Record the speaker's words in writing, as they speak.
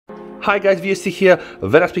Hi guys, VST here,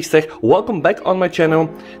 Speaks Tech. Welcome back on my channel.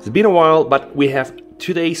 It's been a while, but we have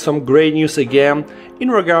today some great news again in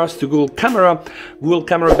regards to Google Camera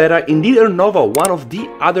Beta. Indeed, Arnova, one of the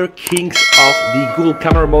other kings of the Google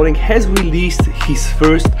Camera modding, has released his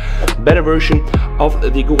first beta version of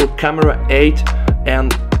the Google Camera 8,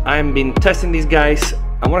 and I've been testing these guys.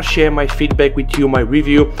 I want to share my feedback with you, my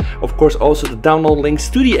review, of course also the download links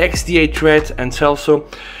to the XDA thread and also.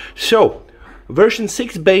 So, version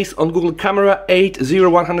 6 based on Google Camera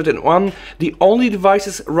 8.0.101. The only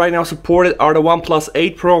devices right now supported are the OnePlus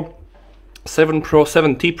 8 Pro, 7 Pro,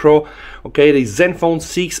 7T Pro, okay, the Zenfone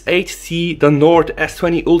 6, 8T, the Nord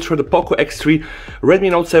S20 Ultra, the Poco X3, Redmi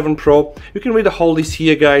Note 7 Pro. You can read the whole list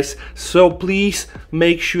here, guys, so please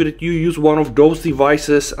make sure that you use one of those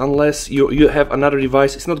devices. Unless you have another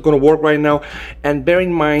device, it's not going to work right now, and bear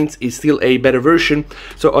in mind it's still a better version,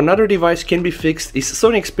 so another device can be fixed. Is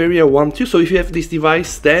Sony Xperia 1 2, so if you have this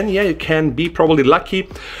device, then yeah, you can be probably lucky.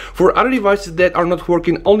 For other devices that are not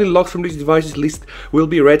working, only logs from these devices list will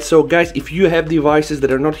be read. So guys, if you have devices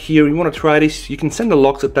that are not here, you want to try this, you can send the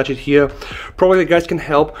logs, attach it here, probably the guys can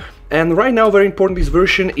help. And right now, very important, this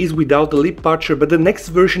version is without the lip patcher, but the next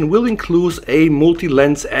version will include a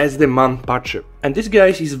multi-lens as the man patcher. And this,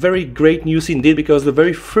 guys, is very great news indeed, because the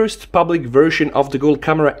very first public version of the Google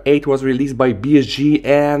Camera 8 was released by BSG,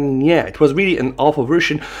 and yeah, it was really an alpha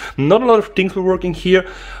version. Not a lot of things were working here.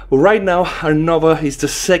 Right now, Arnova is the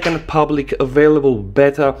second public available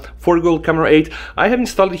beta for Google Camera 8. I have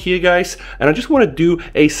installed it here, guys, and I just want to do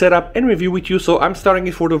a setup and review with you. So I'm starting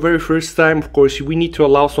it for the very first time. Of course, we need to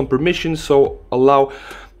allow some permissions, so allow,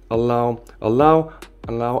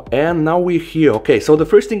 and now we're here. Okay, so the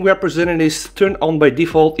first thing we are presenting is turned on by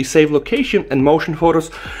default is save location and motion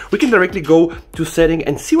photos. We can directly go to setting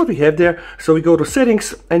and see what we have there. So we go to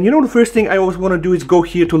settings, and you know, the first thing I always want to do is go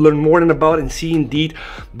here to learn more about and see indeed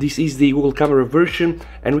this is the Google Camera version.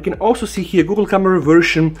 And we can also see here Google Camera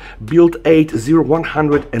version build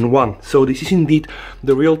 8.0.101. So this is indeed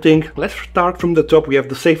the real thing. Let's start from the top. We have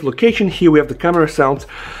the save location here, we have the camera sound,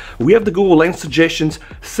 we have the Google Lens suggestions,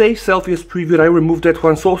 save selfie as previewed. I removed that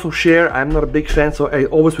one. So also share, I'm not a big fan, so I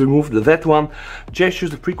always removed that one.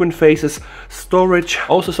 Gestures, the frequent faces, storage,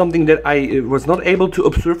 also something that I was not able to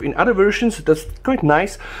observe in other versions. That's quite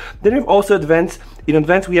nice. Then we have also advanced. In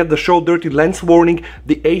advanced we have the show dirty lens warning,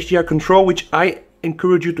 the HDR control, which I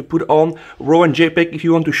encourage you to put on RAW and JPEG if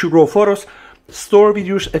you want to shoot RAW photos. Store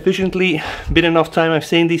videos efficiently. Been enough time I've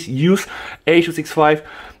saying this. Use H.265.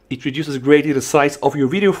 It reduces greatly the size of your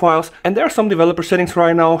video files. And there are some developer settings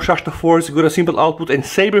right now. Shasta Force, Good as Simple Output, and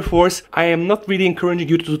Saber Force. I am not really encouraging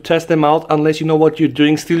you to test them out unless you know what you're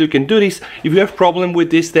doing. Still, you can do this. If you have problem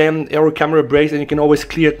with this, then our camera breaks and you can always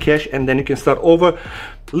clear cache and then you can start over.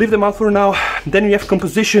 Leave them out for now. Then we have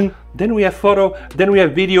composition, then we have photo, then we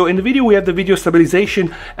have video. In the video we have the video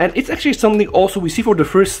stabilization, and it's actually something also we see for the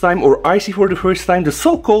first time, or I see for the first time, the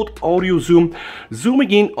so-called audio zoom.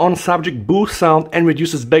 Zooming in on subject boosts sound and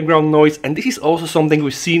reduces background noise, and this is also something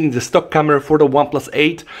we've seen in the stock camera for the OnePlus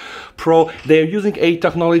 8 Pro. They are using a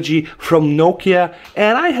technology from Nokia,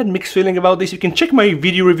 and I had mixed feeling about this. You can check my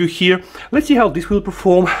video review here. Let's see how this will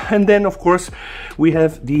perform, and then of course we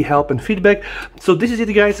have the help and feedback. So this is it,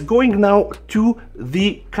 guys. Going now to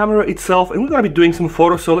the camera itself, and we're gonna be doing some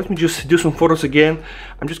photos. So let me just do some photos again.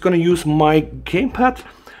 I'm just gonna use my gamepad.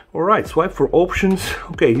 Alright, swipe for options.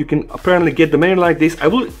 Okay, you can apparently get the menu like this. I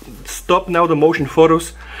will stop now the motion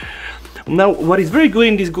photos. Now, what is very good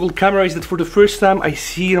in this Google Camera is that for the first time I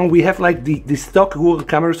see, you know, we have like the stock Google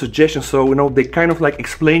Camera suggestions. So, you know, they kind of like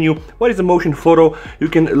explain you what is a motion photo. You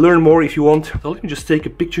can learn more if you want. So let me just take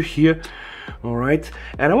a picture here. Alright,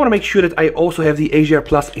 and I want to make sure that I also have the HDR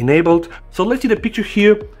Plus enabled. So let's see the picture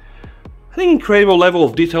here. I think incredible level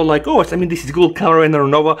of detail, like, oh, I mean, this is Google Camera and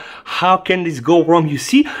Arnova. How can this go wrong? You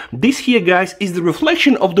see, this here, guys, is the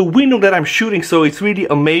reflection of the window that I'm shooting, so it's really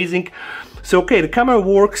amazing. So, okay, the camera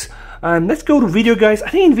works. And let's go to video, guys. I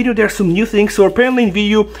think in video there are some new things. So apparently in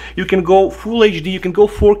video you can go full HD, you can go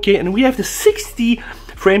 4K, and we have the 60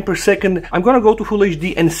 frame per second. I'm gonna go to full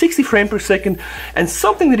HD and 60 frame per second, and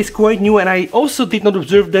something that is quite new, and I also did not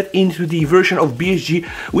observe that into the version of BSG.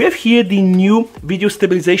 We have here the new video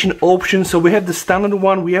stabilization option. So we have the standard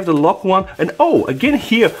one, we have the lock one, and oh, again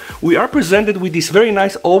here we are presented with this very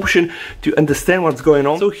nice option to understand what's going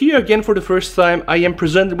on. So here again for the first time I am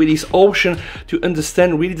presented with this option to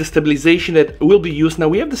understand really the stabilization that will be used. Now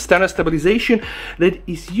we have the standard stabilization that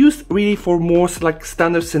is used really for more like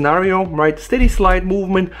standard scenario, right? Steady slide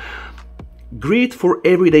movement, great for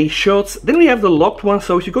everyday shots. Then we have the locked one.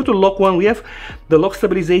 So if you go to lock one, we have the lock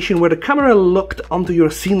stabilization where the camera locked onto your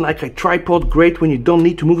scene like a tripod, great when you don't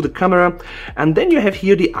need to move the camera. And then you have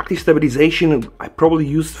here the active stabilization, I probably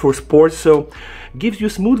used for sports, so gives you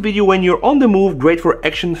smooth video when you're on the move, great for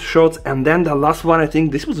action shots. And then the last one, I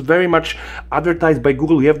think this was very much advertised by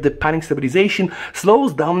Google, you have the panning stabilization,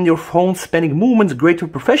 slows down your phone's spanning movements, great for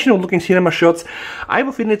professional looking cinema shots. I have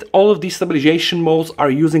a feeling that all of these stabilization modes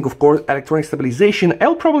are using, of course, electronic stabilization.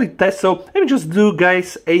 I'll probably test, so let me just do,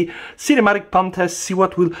 guys, a cinematic palm test, see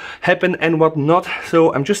what will happen and what not.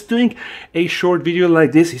 So I'm just doing a short video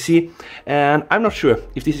like this, you see, and I'm not sure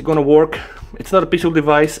if this is gonna work. It's not a pixel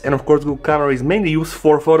device, and of course Google Camera is mainly used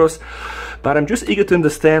for photos, but I'm just eager to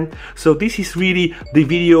understand. So this is really the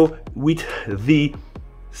video with the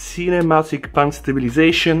cinematic pan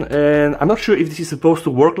stabilization, and I'm not sure if this is supposed to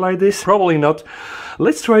work like this, probably not.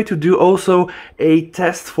 Let's try to do also a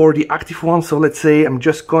test for the active one. So let's say I'm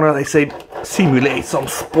just gonna, let's say, simulate some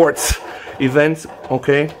sports events.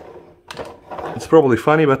 Okay, it's probably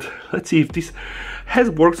funny, but let's see if this has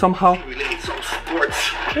worked somehow. Simulate some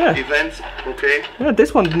sports events. Okay, yeah,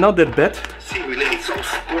 this one not that bad. Simulate some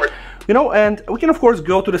sport, you know, and we can of course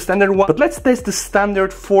go to the standard one, but let's test the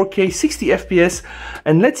standard 4K 60 FPS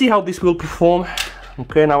and let's see how this will perform.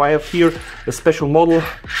 Okay, now I have here a special model.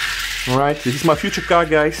 All right, this is my future car,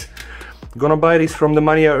 guys. I'm gonna buy this from the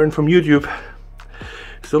money I earned from YouTube.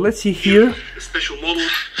 So let's see here. A special model.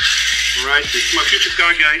 All right, this is my future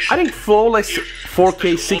car, guys. I think flawless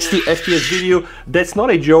 4K 60 FPS video, that's not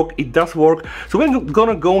a joke, it does work. So we're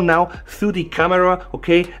gonna go now through the camera,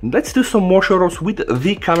 okay? Let's do some more shots with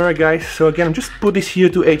the camera, guys. So again, I'm just put this here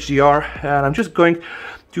to HDR and I'm just going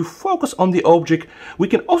to focus on the object. We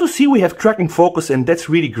can also see we have tracking focus, and that's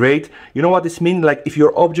really great. You know what this means? Like if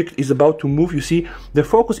your object is about to move, you see the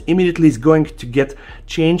focus immediately is going to get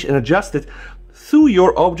changed and adjusted through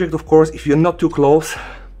your object, of course, if you're not too close.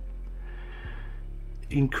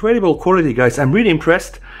 Incredible quality, guys. I'm really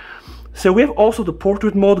impressed. So we have also the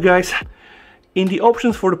portrait mode, guys. In the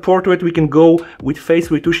options for the portrait, we can go with face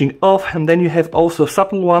retouching off, and then you have also a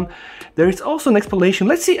subtle one. There is also an explanation.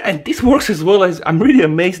 Let's see, and this works as well. As I'm really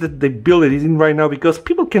amazed that they build it in right now, because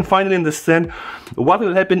people can finally understand what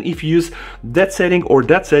will happen if you use that setting or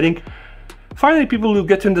that setting. Finally, people will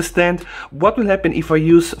get to understand what will happen if I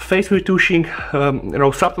use face retouching, you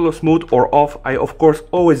know, subtle or smooth or off. I of course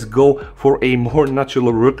always go for a more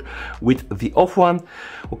natural look with the off one.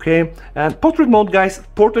 Okay, and portrait mode, guys,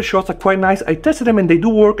 portrait shots are quite nice. I tested them and they do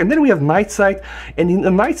work. And then we have night sight, and in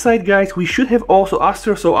the night sight, guys, we should have also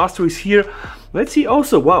Aster. So Aster is here. Let's see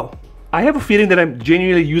also. Wow, I have a feeling that I'm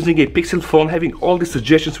genuinely using a Pixel phone. Having all these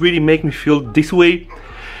suggestions really make me feel this way.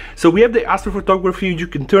 So we have the astrophotography, you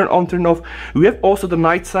can turn on, turn off. We have also the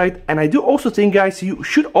night sight, and I do also think, guys, you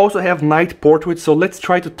should also have night portrait. So let's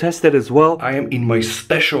try to test that as well. I am in my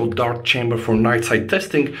special dark chamber for night sight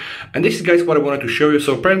testing, and this is, guys, what I wanted to show you.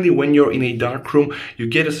 So apparently when you're in a dark room, you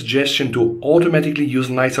get a suggestion to automatically use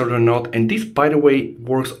night sight or not, and this, by the way,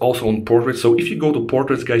 works also on portrait. So if you go to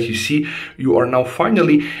portraits, guys, you see you are now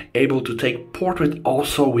finally able to take portrait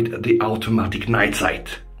also with the automatic night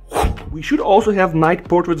sight. We should also have night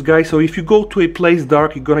portraits, guys, so if you go to a place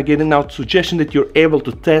dark, you're gonna get an out suggestion that you're able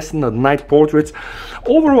to test the night portraits.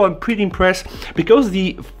 Overall, I'm pretty impressed because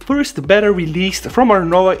the first beta released from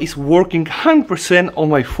Arnova is working 100% on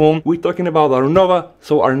my phone. We're talking about Arnova,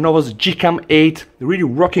 so Arnova's GCam 8, really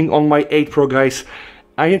rocking on my 8 Pro, guys.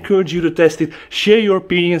 I encourage you to test it. Share your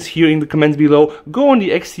opinions here in the comments below. Go on the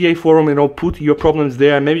XTA forum, you know, put your problems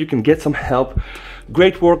there, maybe you can get some help.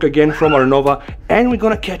 Great work again from Arnova, and we're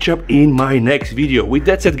gonna catch up in my next video. With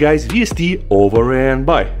that said, guys, VST over and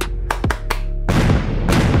bye.